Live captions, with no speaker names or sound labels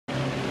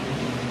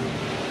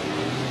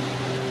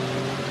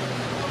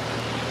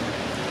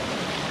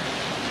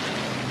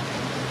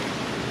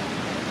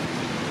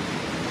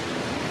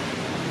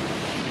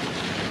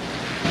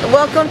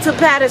welcome to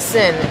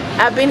Paterson.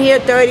 I've been here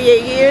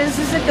 38 years.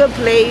 It's a good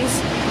place.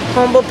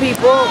 Humble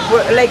people,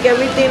 like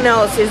everything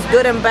else, is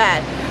good and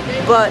bad.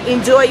 But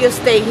enjoy your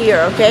stay here,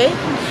 okay?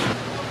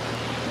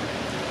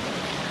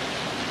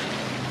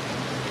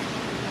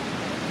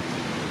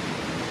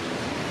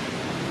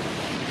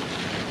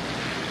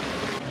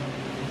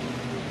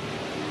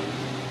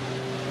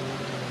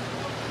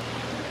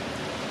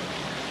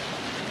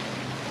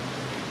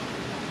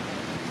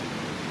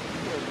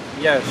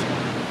 Yes,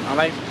 I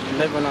like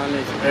living on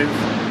this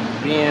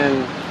earth,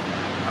 being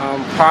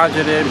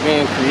positive,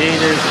 being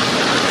creative,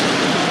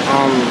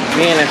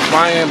 being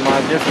inspired by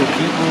different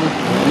people,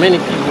 many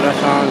people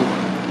that's on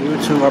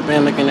YouTube. I've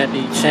been looking at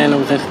these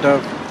channels and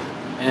stuff,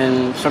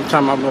 and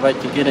sometimes I would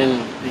like to get in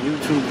the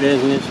YouTube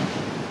business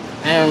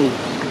and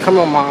become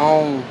on my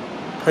own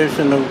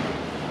personal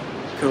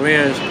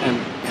careers and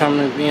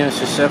becoming being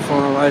successful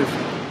in life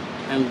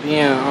and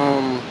being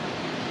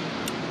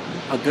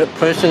a good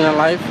person in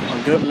life,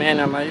 a good man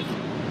in life,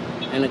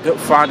 and a good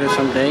father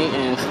someday,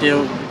 and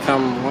still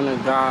become one of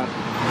God's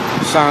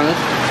sons,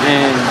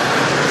 and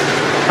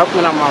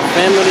helping out my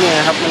family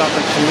and helping out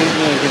the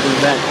community and giving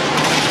back.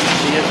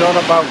 See, it's all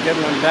about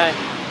giving back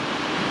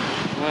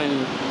when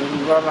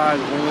you realize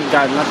when you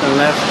got nothing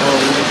left or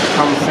when you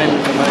become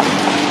famous in life.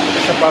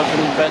 It's about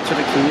giving back to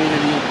the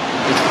community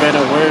and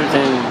spreading words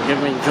and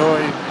giving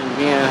joy and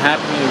being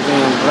happy and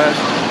being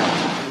blessed.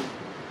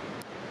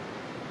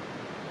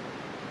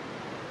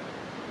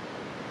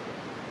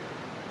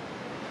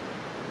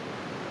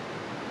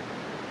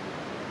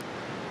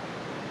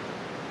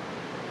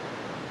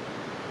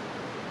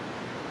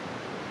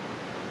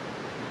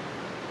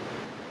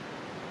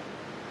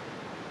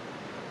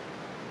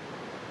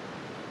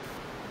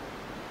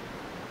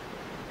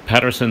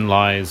 Paterson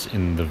lies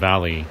in the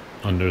valley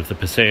under the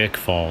Passaic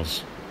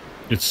Falls,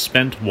 its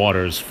spent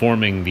waters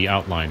forming the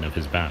outline of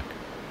his back.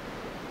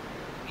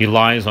 He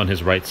lies on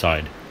his right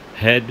side,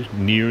 head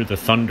near the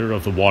thunder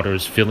of the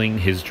waters filling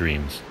his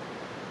dreams.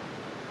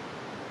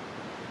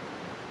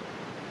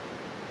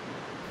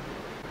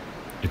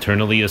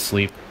 Eternally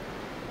asleep,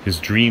 his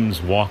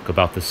dreams walk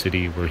about the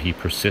city where he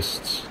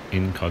persists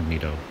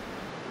incognito.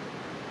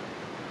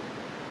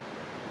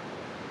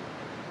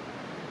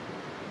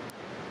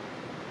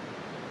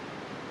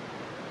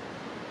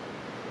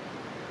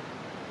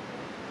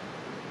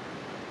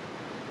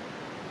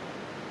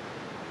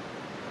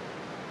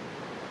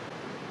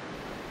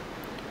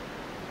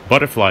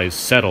 Butterflies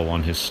settle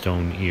on his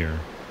stone ear.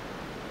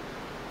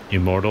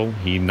 Immortal,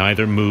 he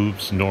neither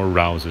moves nor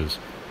rouses,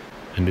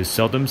 and is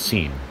seldom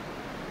seen,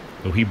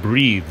 though he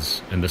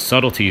breathes, and the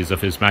subtleties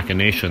of his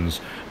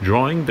machinations,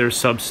 drawing their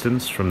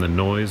substance from the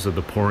noise of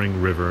the pouring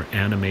river,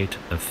 animate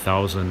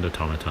 1,000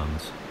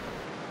 automatons.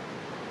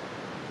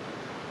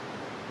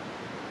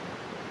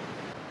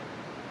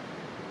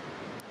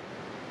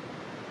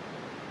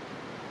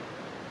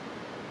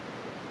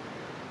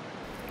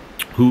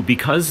 Who,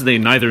 because they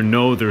neither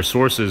know their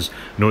sources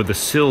nor the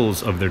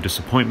sills of their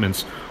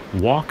disappointments,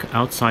 walk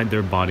outside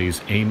their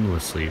bodies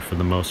aimlessly for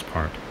the most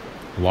part,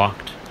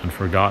 locked and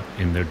forgot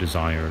in their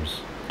desires,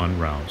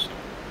 unroused.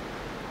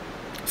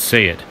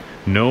 Say it,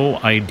 no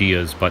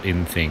ideas but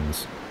in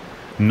things,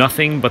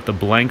 nothing but the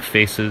blank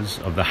faces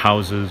of the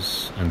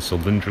houses and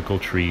cylindrical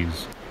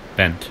trees,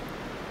 bent,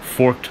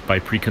 forked by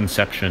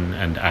preconception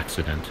and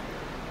accident,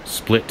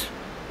 split,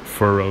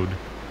 furrowed,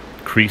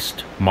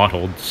 creased,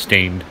 mottled,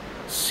 stained,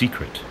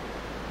 secret,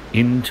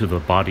 into the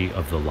body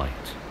of the light.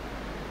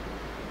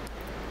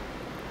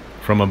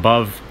 From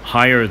above,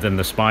 higher than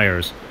the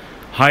spires,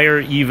 higher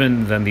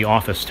even than the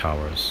office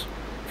towers,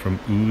 from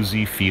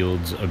oozy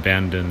fields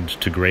abandoned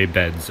to gray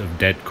beds of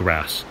dead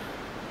grass,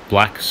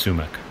 black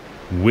sumac,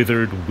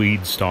 withered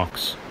weed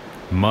stalks,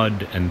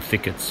 mud and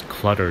thickets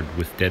cluttered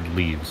with dead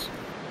leaves.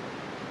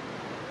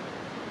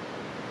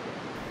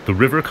 The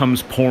river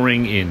comes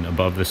pouring in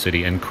above the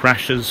city and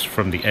crashes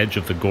from the edge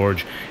of the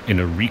gorge in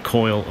a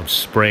recoil of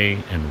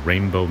spray and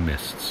rainbow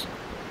mists.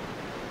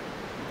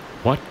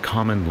 What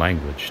common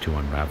language to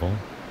unravel,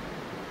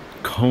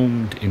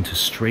 combed into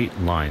straight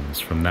lines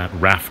from that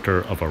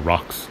rafter of a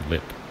rock's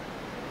lip.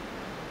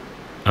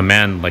 A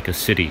man like a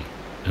city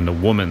and a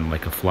woman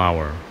like a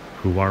flower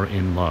who are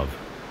in love.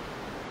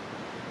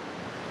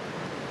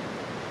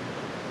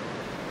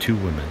 2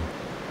 women,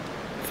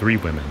 3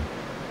 women,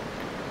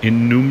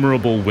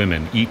 innumerable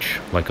women, each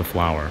like a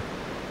flower.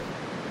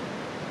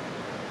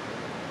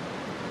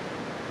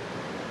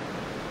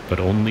 But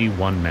only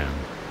one man,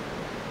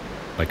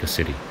 like a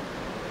city.